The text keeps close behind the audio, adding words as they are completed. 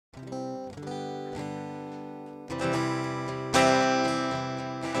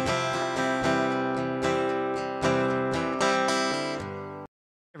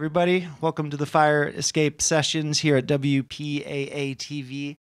everybody. Welcome to the Fire Escape Sessions here at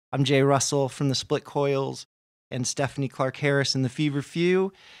WPAA-TV. I'm Jay Russell from the Split Coils and Stephanie Clark-Harris in the Fever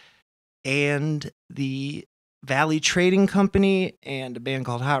Few and the Valley Trading Company and a band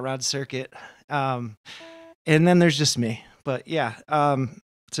called Hot Rod Circuit. And then there's just me. But yeah,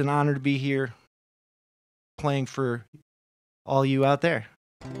 it's an honor to be here playing for all you out there.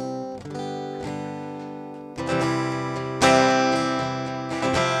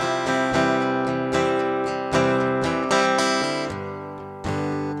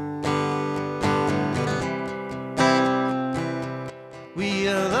 We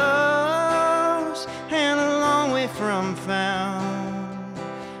are lost and a long way from found.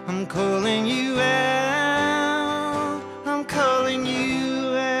 I'm calling you out, I'm calling you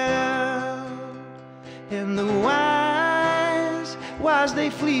out. And the wise they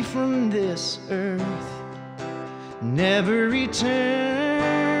flee from this earth. Never return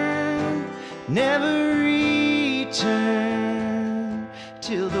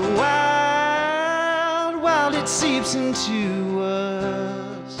till the wild it seeps into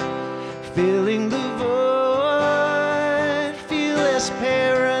us, filling the void, feel less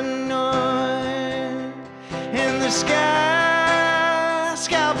paranoid, and the sky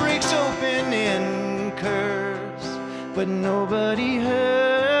breaks open in curse, but nobody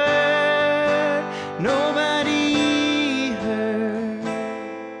hurt, nobody hurt.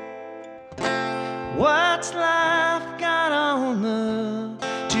 What's life got on the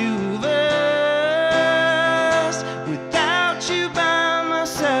two of us? Without you by my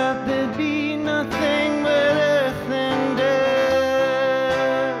side, there'd be nothing but earth and dust.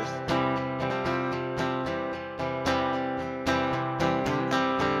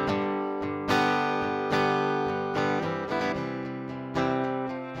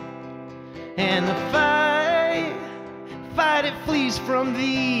 And the fight it flees from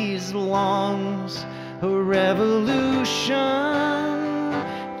these lungs, a revolution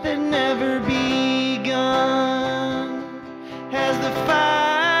that never begun. As the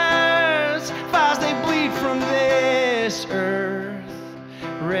fires they bleed from this earth,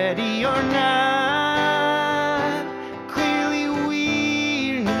 ready or not, clearly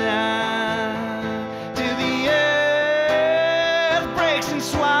we're not. Till the earth breaks and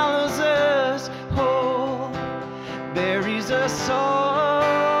swallows us whole, buries us all,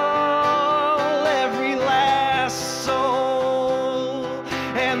 every last soul.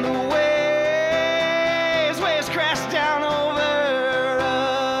 And the waves crash down over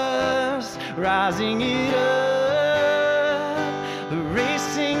us, rising it up,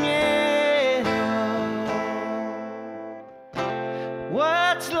 erasing it all.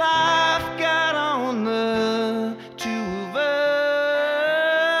 What's life got on the two of us?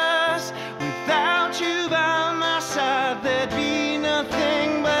 Without you by my side, there'd be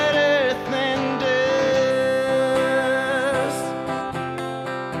nothing but earth and dust.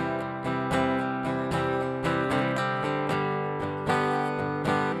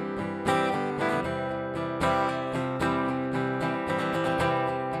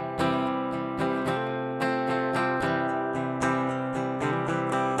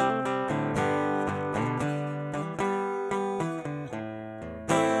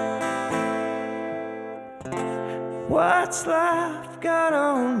 What's life got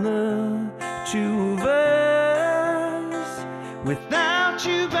on the two of us? Without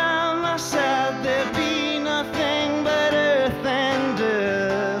you by my side, there'd be nothing but earth and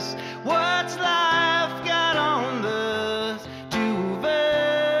dust. What's life got on the two of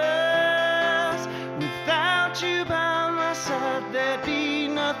us? Without you by my side, there'd be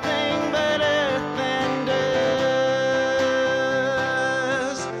nothing but earth and dust.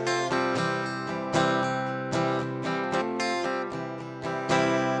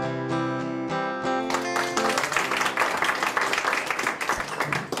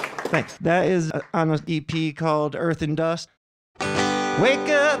 Thanks. That is on an EP called Earth and Dust. Wake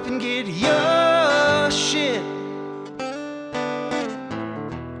up and get your shit.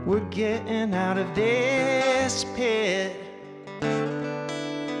 We're getting out of this pit.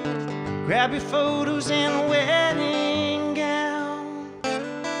 Grab your photos and a wedding gown,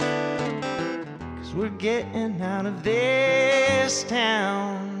 'cause we're getting out of this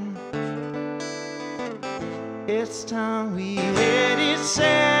town. It's time we headed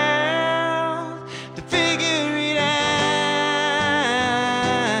south to figure it out.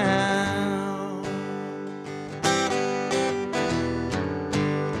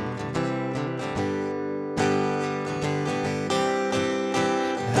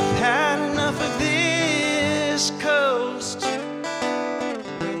 I've had enough of this coast.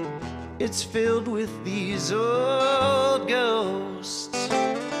 It's filled with these old ghosts.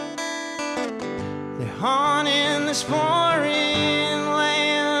 on in this foreign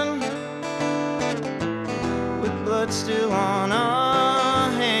land, with blood still on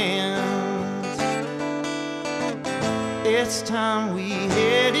our hands. It's time we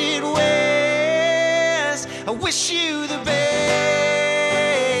headed west. I wish you the best.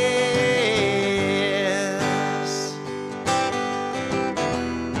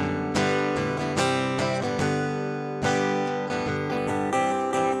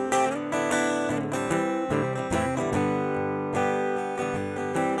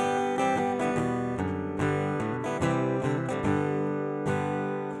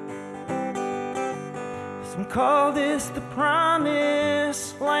 Some call this the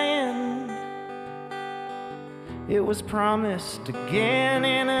promised land. It was promised again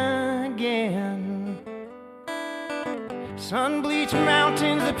and again. Sun-bleached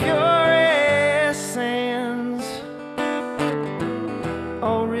mountains, the purest sands,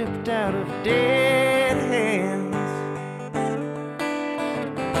 all ripped out of dead hands.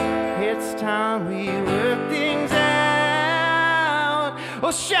 It's time we work things out.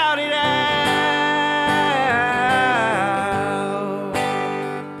 Oh, shout it out.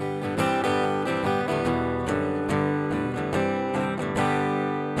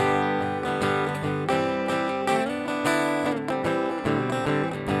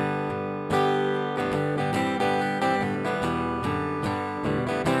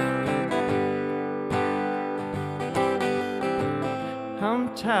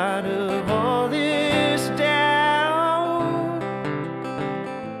 I'm tired of all this doubt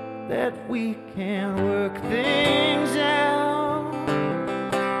that we can't work things out.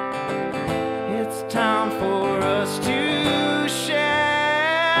 It's time for us to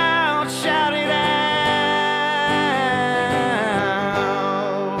shout, shout it out.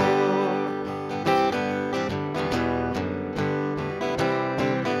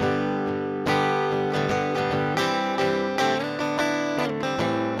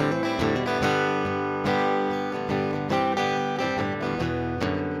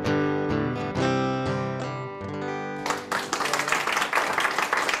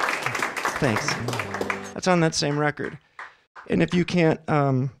 Thanks. That's on that same record. And if you can't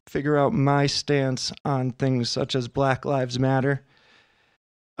figure out my stance on things such as Black Lives Matter,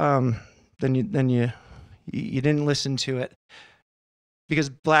 then you didn't listen to it.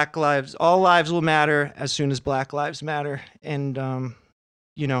 Because all lives will matter as soon as Black Lives Matter. And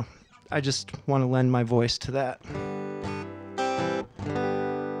you know, I just want to lend my voice to that.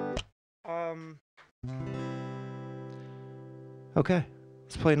 Okay,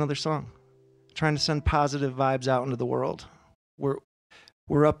 let's play another song. Trying to send positive vibes out into the world.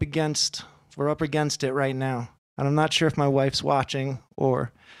 We're up against it right now. And I'm not sure if my wife's watching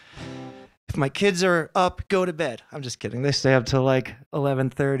or if my kids are up, go to bed. I'm just kidding. They stay up till like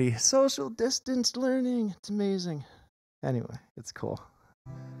 11:30. Social distance learning. It's amazing. Anyway, it's cool.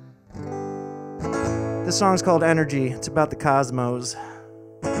 This song's called Energy. It's about the cosmos.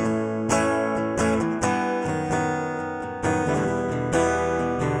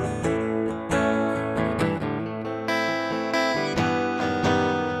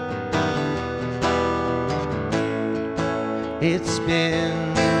 It's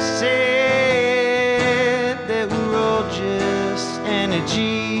been said that we're all just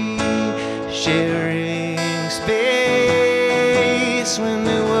energy, sharing space when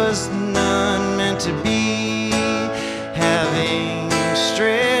there was none meant to be. Having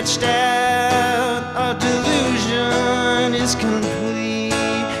stretched out, our delusion is complete,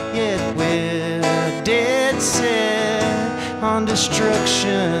 yet we're dead set on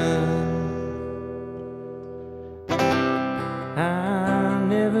destruction.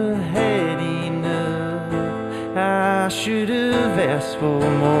 I should have asked for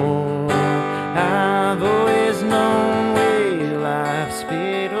more. I've always known where life's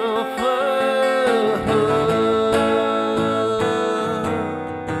paid off.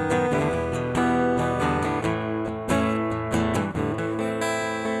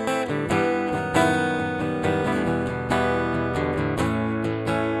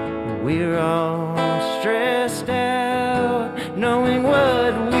 We're all stressed out, knowing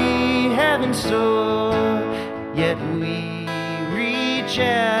what we have in store. Yet we reach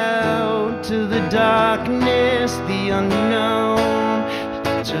out to the darkness, the unknown.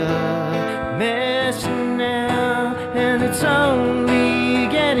 It's a mess now, and it's only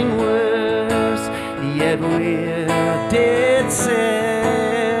getting worse. Yet we're dead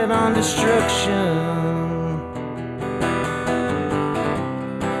set on destruction.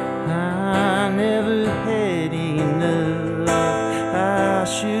 I never had enough. I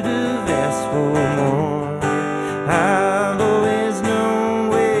should have asked for more. I've always known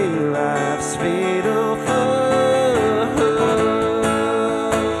where life's fatal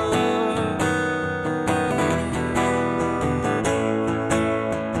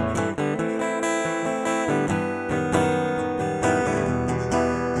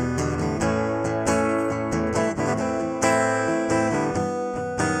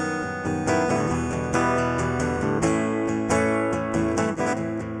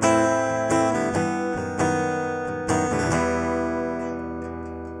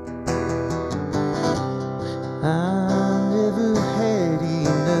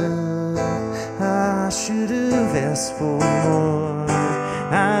ask for more.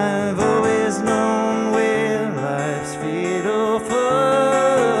 I've always known where life's fatal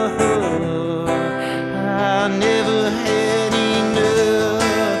flaw. I never had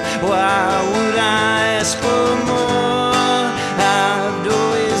enough. Why would I ask for more? I've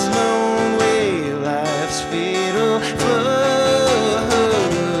always known where life's fatal flaw.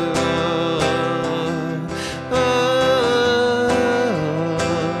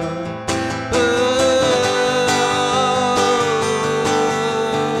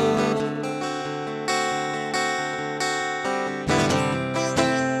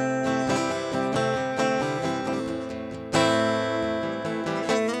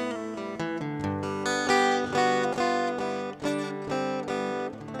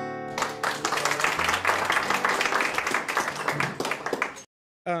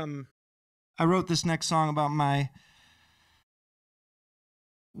 I wrote this next song about my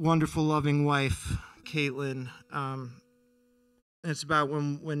wonderful, loving wife, Caitlin. It's about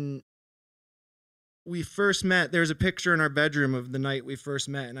when we first met. There's a picture in our bedroom of the night we first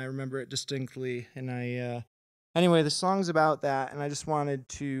met, and I remember it distinctly. And anyway, the song's about that, and I just wanted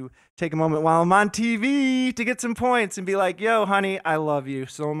to take a moment while I'm on TV to get some points and be like, yo, honey, I love you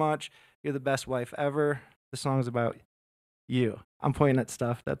so much. You're the best wife ever. The song's about you. I'm pointing at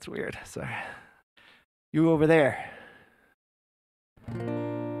stuff. That's weird. Sorry. You over there.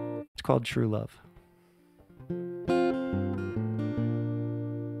 It's called True Love. We're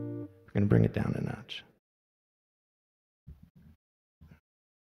going to bring it down a notch.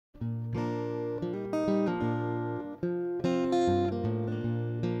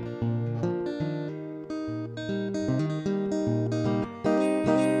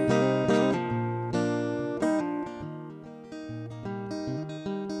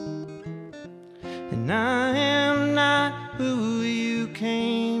 And I am not who you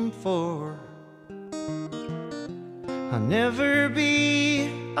came for. I'll never be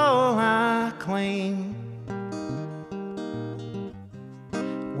all I claim.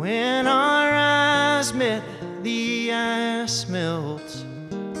 When our eyes met, the ice melts,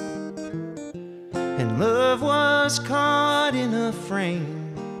 and love was caught in a frame.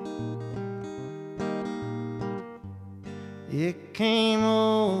 It came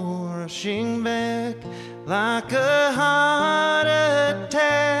rushing back like a heart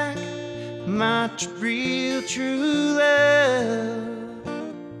attack, my real true love.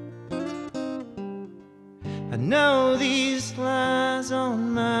 I know these lies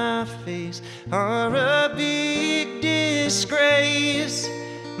on my face are a big disgrace,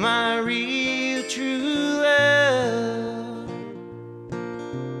 my real true love.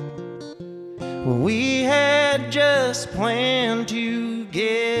 Well, we had just planned to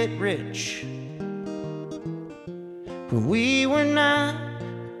get rich, but we were not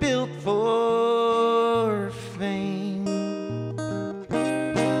built for fame.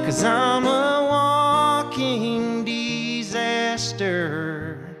 'Cause I'm a walking disaster,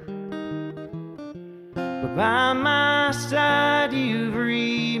 but by my side you've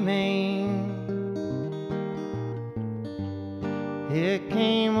remained. It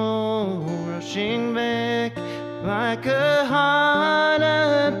came rushing back like a heart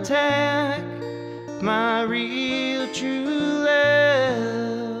attack, my real true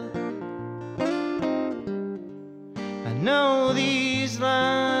love. I know these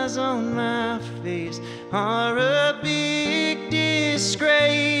lies on my face are a big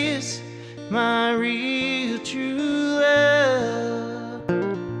disgrace, my real true love.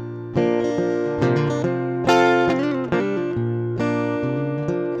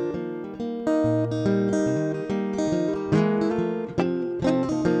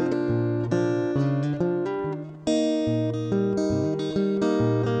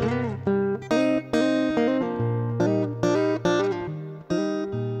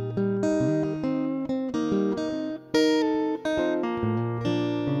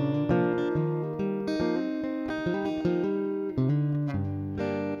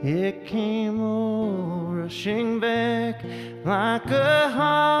 It came rushing back like a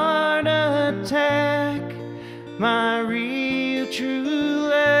heart attack, my real true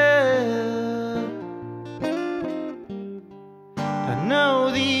love. I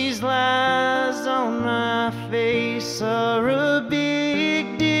know these lies on my face are a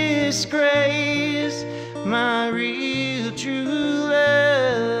big disgrace, my real true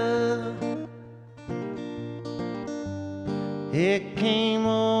love. It came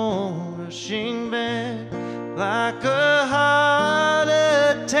rushing back like a heart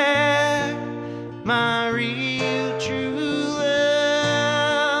attack, my real true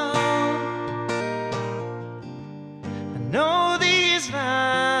love. I know these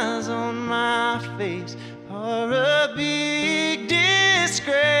lies on my face are a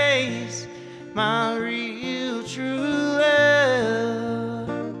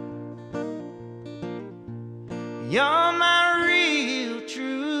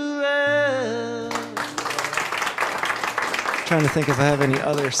Trying to think if I have any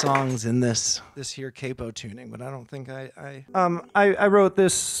other songs in this here capo tuning, but I don't think I wrote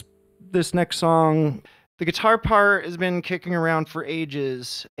this next song. The guitar part has been kicking around for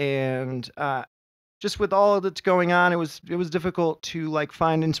ages, and just with all that's going on, it was difficult to like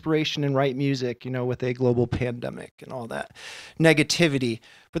find inspiration and write music, you know, with a global pandemic and all that negativity.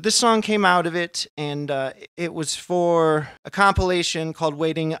 But this song came out of it, and it was for a compilation called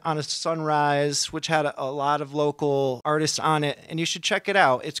Waiting on a Sunrise, which had a lot of local artists on it, and you should check it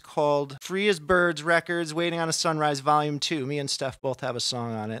out. It's called Free as Birds Records, Waiting on a Sunrise Volume 2. Me and Steph both have a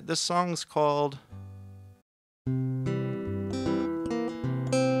song on it. This song's called...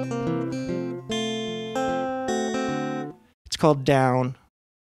 called Down,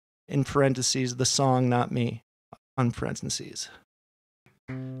 in parentheses, the song, not me, on parentheses.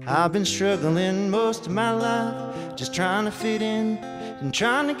 I've been struggling most of my life, just trying to fit in and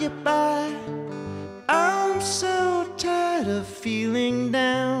trying to get by. I'm so tired of feeling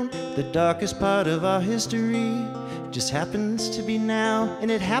down. The darkest part of our history just happens to be now,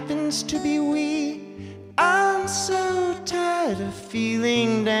 and it happens to be we. I'm so tired of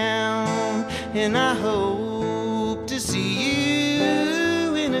feeling down, and I hope to see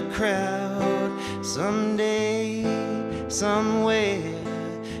you in a crowd someday, somewhere,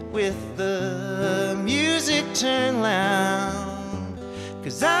 with the music turned loud.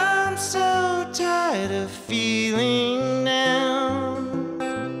 'Cause I'm so tired of feeling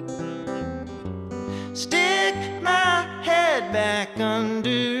down. Stick my head back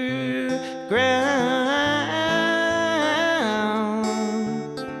underground.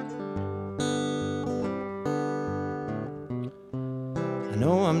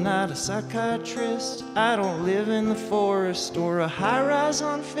 No, I'm not a psychiatrist. I don't live in the forest or a high-rise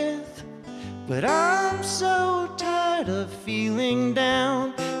on 5th. But I'm so tired of feeling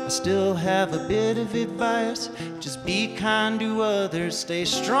down. I still have a bit of advice. Just be kind to others. Stay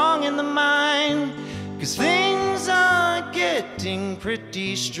strong in the mind. 'Cause things are getting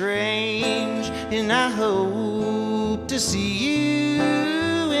pretty strange. And I hope to see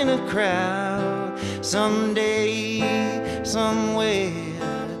you in a crowd someday, somewhere,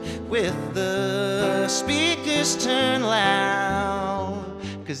 with the speakers turned loud.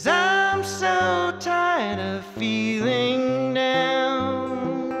 'Cause I'm so tired of feeling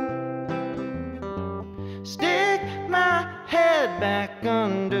down. Stick my head back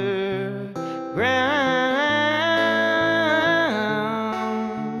underground.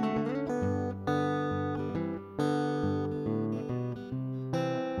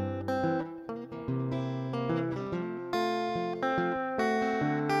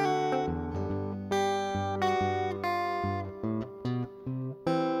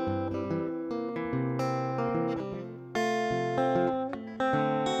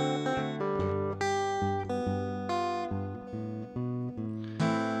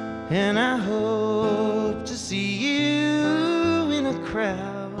 And I hope to see you in a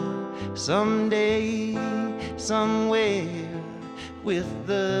crowd someday, somewhere, with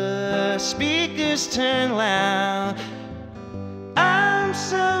the speakers turned loud. I'm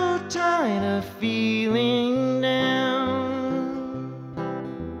so tired of feeling down.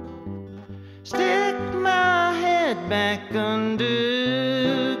 Stick my head back underground.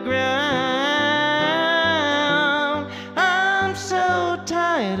 I'm so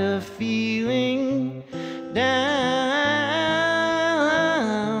tired of feeling down.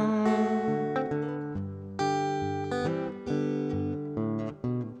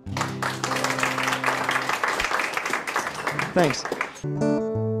 Thanks.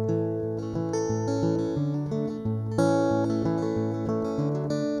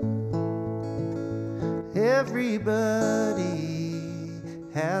 Everybody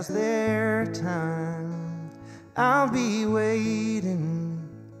has their time. I'll be waiting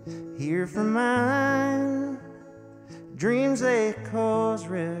here for mine. Dreams, they cause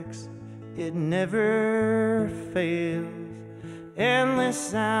wrecks, it never fails.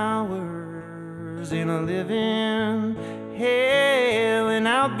 Endless hours in a living hell, and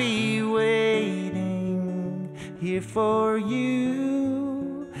I'll be waiting here for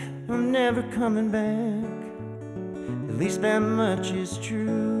you. I'm never coming back, at least that much is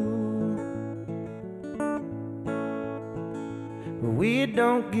true. We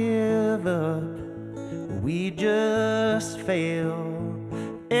don't give up, we just fail.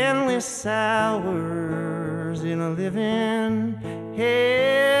 Endless hours in a living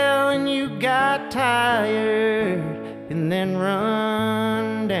hell, and you got tired and then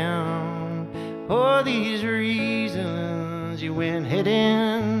run down. For these reasons you went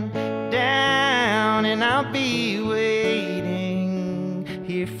heading down, and I'll be waiting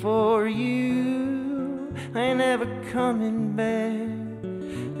here for you. I ain't never coming back.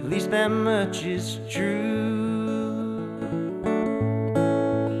 At least that much is true.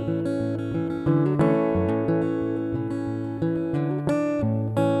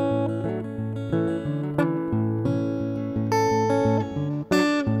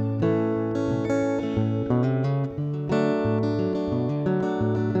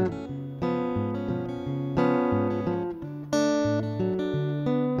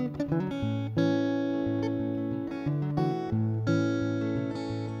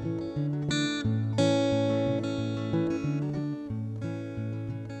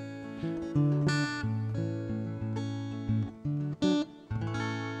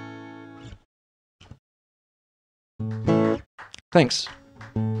 Thanks.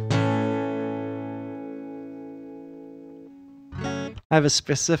 I have a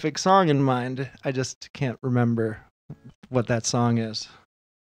specific song in mind. I just can't remember what that song is.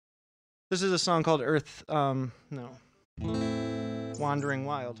 This is a song called Earth, Wandering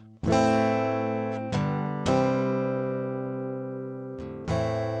Wild.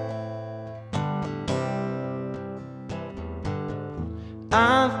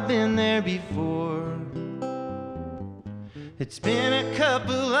 I've been there before. It's been a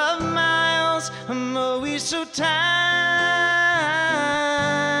couple of miles. I'm always so tired.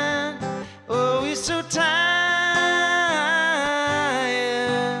 Always so tired.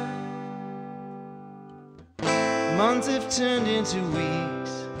 Months have turned into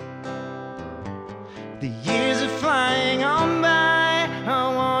weeks. The years are flying on by.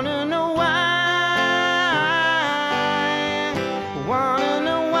 I wanna know why. Wanna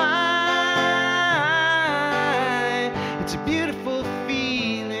know why. It's a beautiful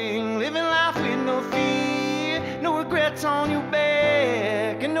feeling, living life with no fear, no regrets on your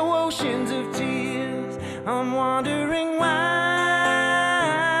back, and no oceans of tears. I'm wondering why.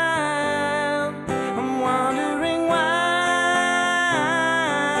 I'm wondering why.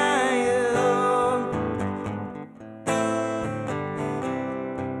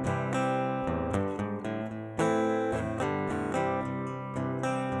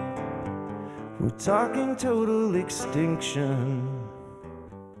 We're talking total extinction,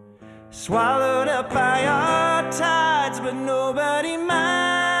 swallowed up by our tides, but nobody minds.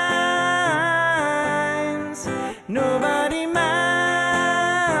 Nobody minds.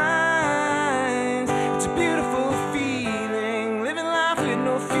 It's a beautiful feeling, living life with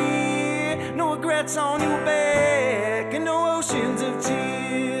no fear, no regrets on your back, and no oceans of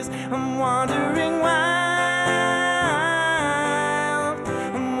tears. I'm wondering why.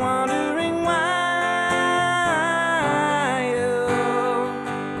 I'm wondering why.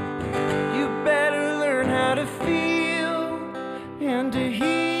 You better learn how to feel and to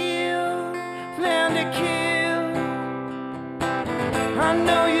heal than to kill. I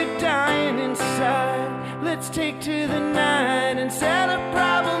know you're dying inside. Let's take to the night and set our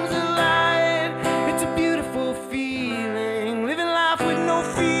problems alight. It's a beautiful feeling, living life with no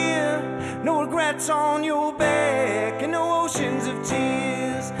fear, no regrets on your back, and no oceans of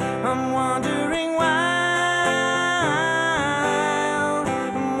tears. I'm wondering why.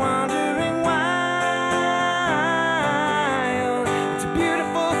 I'm wondering why. It's a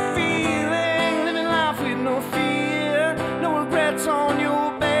beautiful feeling, living life with no fear, no regrets on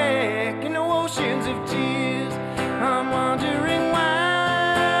your back, and no oceans of tears. I'm wondering why.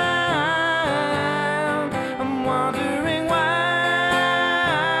 I'm wondering why.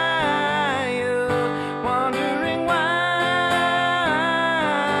 Wondering why.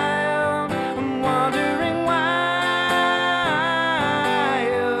 I'm wondering why.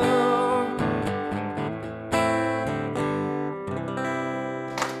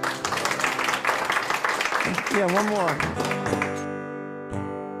 Yeah, one more.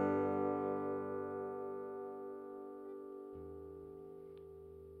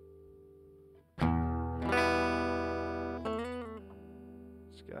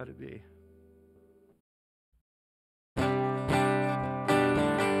 It's gotta be.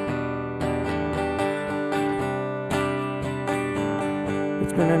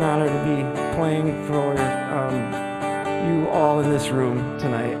 It's been an honor to be playing for you all in this room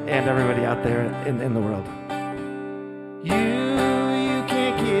tonight and everybody out there in the world. You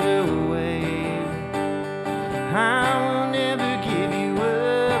can't get away. I will never give you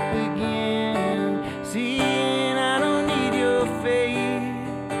up again. Seeing I don't need your faith,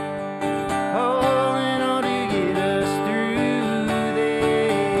 all in all to get us through there.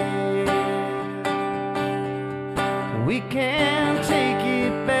 We can't take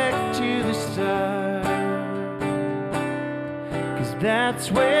it back to the start, 'cause that's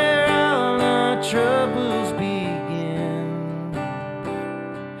where all our troubles begin.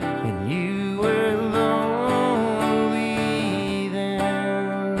 And you were alone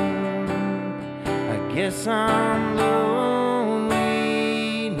some